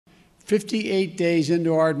58 days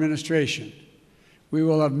into our administration, we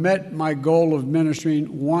will have met my goal of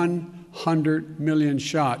administering 100 million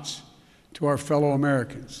shots to our fellow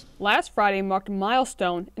Americans. Last Friday marked a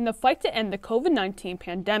milestone in the fight to end the COVID-19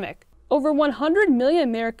 pandemic. Over 100 million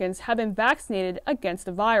Americans have been vaccinated against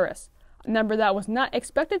the virus, a number that was not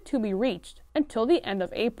expected to be reached until the end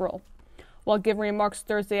of April. While giving remarks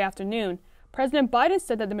Thursday afternoon, President Biden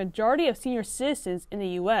said that the majority of senior citizens in the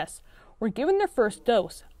U.S. were given their first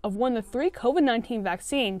dose of one of the 3 COVID-19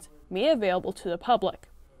 vaccines made available to the public.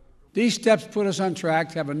 These steps put us on track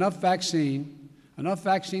to have enough vaccine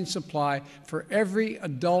supply for every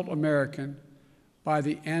adult American by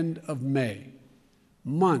the end of May,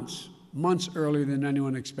 months earlier than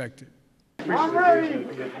anyone expected.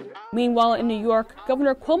 Meanwhile, in New York,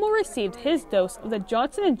 Governor Cuomo received his dose of the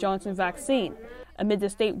Johnson & Johnson vaccine, amid the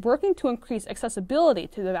state working to increase accessibility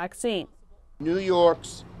to the vaccine. New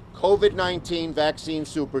York's COVID-19 vaccine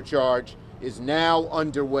supercharge is now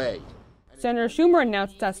underway. Senator Schumer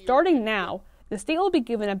announced that starting now, the state will be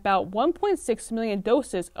given about 1.6 million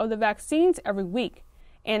doses of the vaccines every week,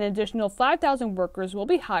 and an additional 5,000 workers will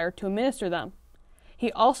be hired to administer them.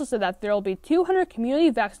 He also said that there will be 200 community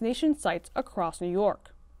vaccination sites across New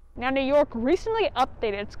York. Now, New York recently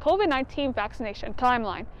updated its COVID-19 vaccination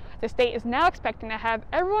timeline. The state is now expecting to have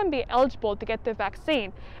everyone be eligible to get the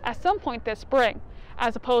vaccine at some point this spring,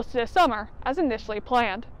 as opposed to this summer as initially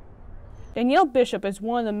planned. Danielle Bishop is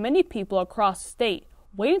one of the many people across the state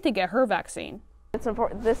waiting to get her vaccine. It's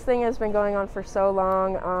important. This thing has been going on for so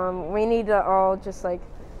long. We need to all just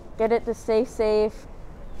get it to stay safe.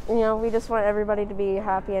 We just want everybody to be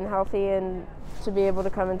happy and healthy and to be able to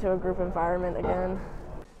come into a group environment again.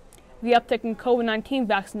 The uptick in COVID-19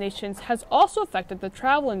 vaccinations has also affected the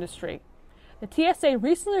travel industry. The TSA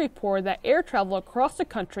recently reported that air travel across the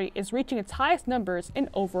country is reaching its highest numbers in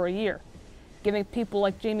over a year, giving people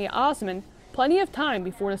like Jamie Osmond plenty of time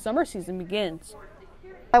before the summer season begins.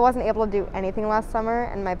 I wasn't able to do anything last summer,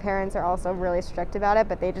 and my parents are also really strict about it,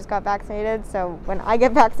 but they just got vaccinated, so when I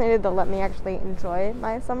get vaccinated, they'll let me actually enjoy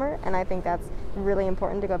my summer, and I think that's really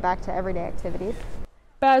important to go back to everyday activities.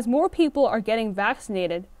 But as more people are getting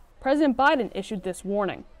vaccinated, President Biden issued this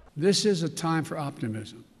warning. This is a time for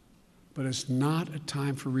optimism, but it's not a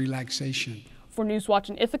time for relaxation. For Newswatch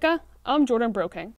in Ithaca, I'm Jordan Broking.